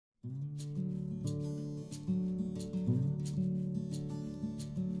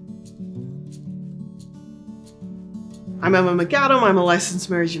I'm Emma McAdam, I'm a licensed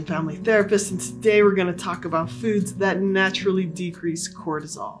marriage and family therapist, and today we're going to talk about foods that naturally decrease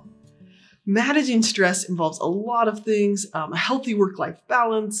cortisol. Managing stress involves a lot of things, a healthy work-life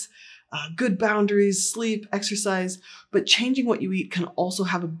balance, good boundaries, sleep, exercise, but changing what you eat can also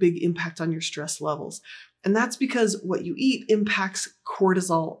have a big impact on your stress levels. And that's because what you eat impacts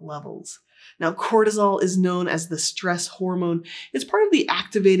cortisol levels. Now, cortisol is known as the stress hormone. It's part of the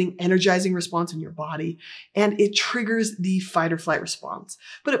activating, energizing response in your body, and it triggers the fight or flight response.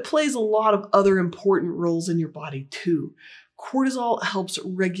 But it plays a lot of other important roles in your body too. Cortisol helps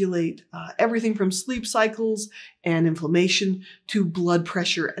regulate everything from sleep cycles and inflammation to blood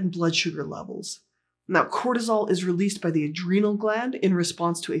pressure and blood sugar levels. Now, cortisol is released by the adrenal gland in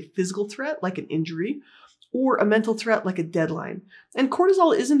response to a physical threat like an injury, or a mental threat like a deadline. And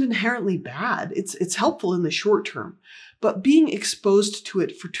cortisol isn't inherently bad. It's helpful in the short term, but being exposed to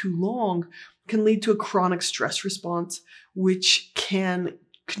it for too long can lead to a chronic stress response, which can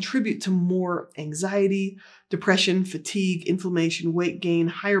contribute to more anxiety, depression, fatigue, inflammation, weight gain,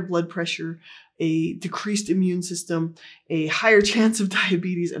 higher blood pressure, a decreased immune system, a higher chance of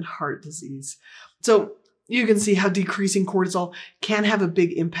diabetes and heart disease. So you can see how decreasing cortisol can have a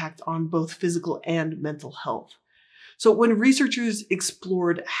big impact on both physical and mental health. So when researchers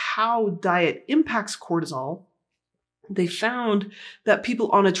explored how diet impacts cortisol, they found that people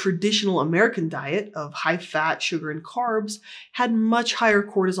on a traditional American diet of high fat, sugar, and carbs had much higher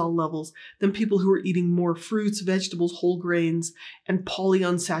cortisol levels than people who were eating more fruits, vegetables, whole grains, and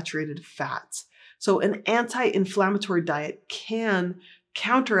polyunsaturated fats. So an anti-inflammatory diet can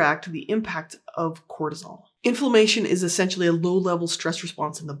counteract the impact of cortisol. Inflammation is essentially a low-level stress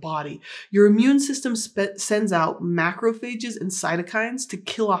response in the body. Your immune system sends out macrophages and cytokines to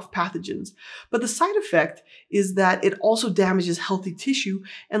kill off pathogens. But the side effect is that it also damages healthy tissue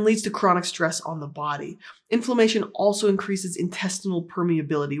and leads to chronic stress on the body. Inflammation also increases intestinal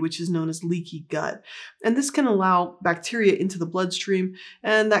permeability, which is known as leaky gut. And this can allow bacteria into the bloodstream,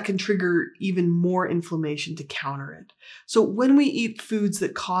 and that can trigger even more inflammation to counter it. So when we eat foods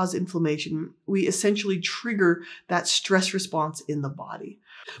that cause inflammation, we essentially trigger that stress response in the body.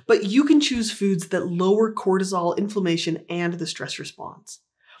 But you can choose foods that lower cortisol, inflammation, and the stress response.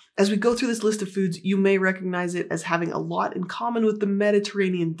 As we go through this list of foods, you may recognize it as having a lot in common with the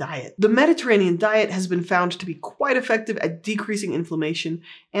Mediterranean diet. The Mediterranean diet has been found to be quite effective at decreasing inflammation,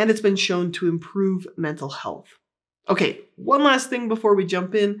 and it's been shown to improve mental health. Okay, one last thing before we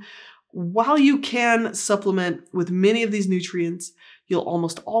jump in. While you can supplement with many of these nutrients, you'll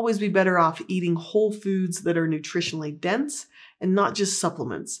almost always be better off eating whole foods that are nutritionally dense and not just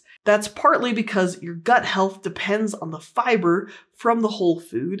supplements. That's partly because your gut health depends on the fiber from the whole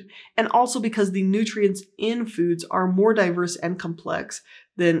food, and also because the nutrients in foods are more diverse and complex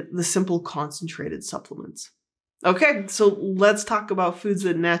than the simple concentrated supplements. Okay, so let's talk about foods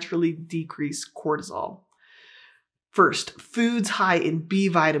that naturally decrease cortisol. First, foods high in B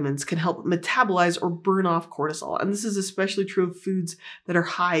vitamins can help metabolize or burn off cortisol. And this is especially true of foods that are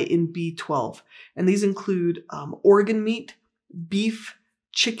high in B12. And these include organ meat, beef,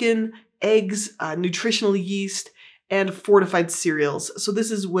 chicken, eggs, nutritional yeast, and fortified cereals. So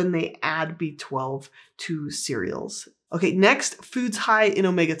this is when they add B12 to cereals. Okay, next, foods high in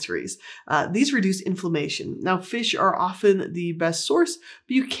omega-3s. These reduce inflammation. Now, fish are often the best source,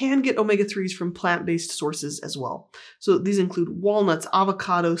 but you can get omega-3s from plant-based sources as well. So these include walnuts,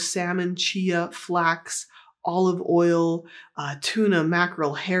 avocado, salmon, chia, flax, olive oil, tuna,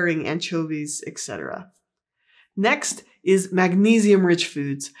 mackerel, herring, anchovies, etc. Next is magnesium-rich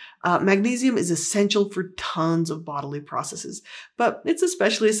foods. Magnesium is essential for tons of bodily processes, but it's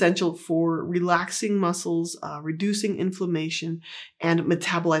especially essential for relaxing muscles, reducing inflammation, and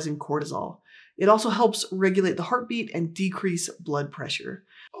metabolizing cortisol. It also helps regulate the heartbeat and decrease blood pressure.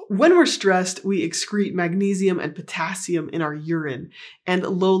 When we're stressed, we excrete magnesium and potassium in our urine, and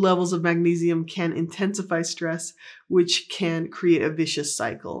low levels of magnesium can intensify stress, which can create a vicious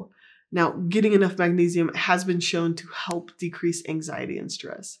cycle. Now, getting enough magnesium has been shown to help decrease anxiety and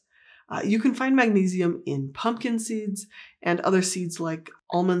stress. You can find magnesium in pumpkin seeds and other seeds like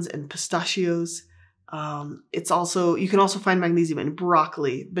almonds and pistachios. You can also find magnesium in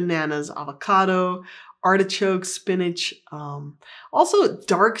broccoli, bananas, avocado, artichoke, spinach, also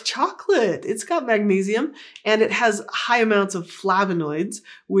dark chocolate. It's got magnesium, and it has high amounts of flavonoids,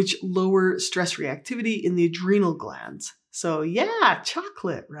 which lower stress reactivity in the adrenal glands. So yeah,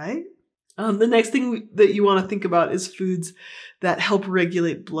 chocolate, right? The next thing that you want to think about is foods that help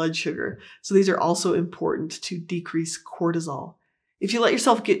regulate blood sugar. So these are also important to decrease cortisol. If you let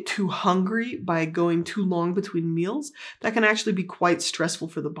yourself get too hungry by going too long between meals, that can actually be quite stressful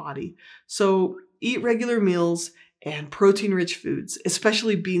for the body. So eat regular meals and protein-rich foods,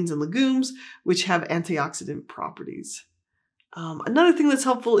 especially beans and legumes, which have antioxidant properties. Another thing that's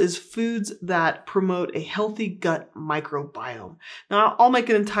helpful is foods that promote a healthy gut microbiome. Now, I'll make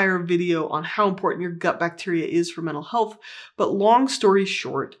an entire video on how important your gut bacteria is for mental health, but long story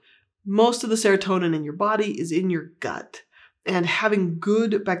short, most of the serotonin in your body is in your gut. And having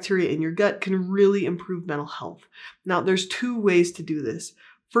good bacteria in your gut can really improve mental health. Now, there's two ways to do this.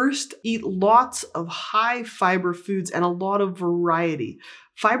 First, eat lots of high fiber foods and a lot of variety.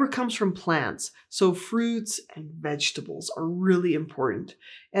 Fiber comes from plants, so fruits and vegetables are really important.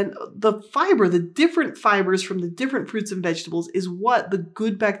 And the fiber, the different fibers from the different fruits and vegetables is what the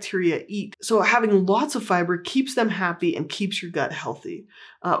good bacteria eat. So having lots of fiber keeps them happy and keeps your gut healthy.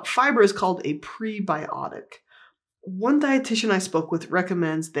 Fiber is called a prebiotic. One dietitian I spoke with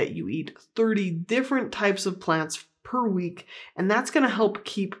recommends that you eat 30 different types of plants per week, and that's going to help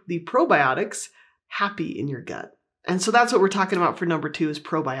keep the probiotics happy in your gut. And so that's what we're talking about for number 2 is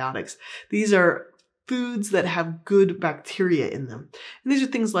probiotics. These are foods that have good bacteria in them. And these are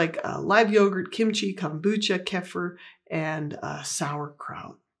things like live yogurt, kimchi, kombucha, kefir, and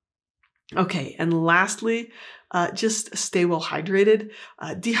sauerkraut. Okay, and lastly, just stay well hydrated.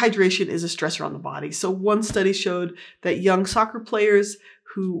 Dehydration is a stressor on the body. So one study showed that young soccer players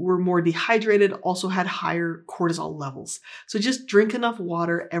who were more dehydrated also had higher cortisol levels. So just drink enough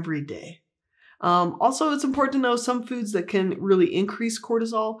water every day. Also, it's important to know some foods that can really increase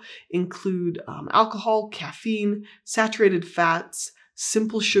cortisol include alcohol, caffeine, saturated fats,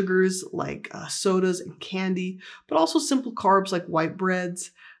 simple sugars like sodas and candy, but also simple carbs like white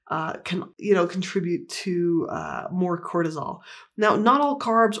breads can contribute to more cortisol. Now, not all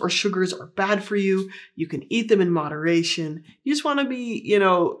carbs or sugars are bad for you. You can eat them in moderation. You just want to be,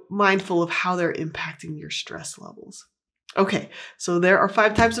 mindful of how they're impacting your stress levels. Okay, so there are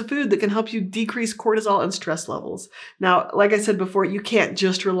 5 types of food that can help you decrease cortisol and stress levels. Now, like I said before, you can't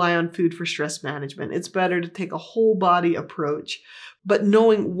just rely on food for stress management. It's better to take a whole body approach. But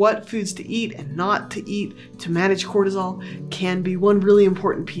knowing what foods to eat and not to eat to manage cortisol can be one really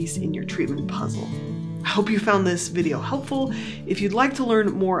important piece in your treatment puzzle. I hope you found this video helpful. If you'd like to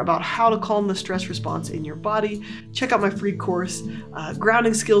learn more about how to calm the stress response in your body, check out my free course,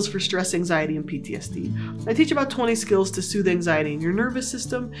 Grounding Skills for Stress, Anxiety, and PTSD. I teach about 20 skills to soothe anxiety in your nervous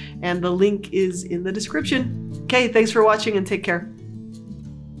system, and the link is in the description. Okay, thanks for watching and take care.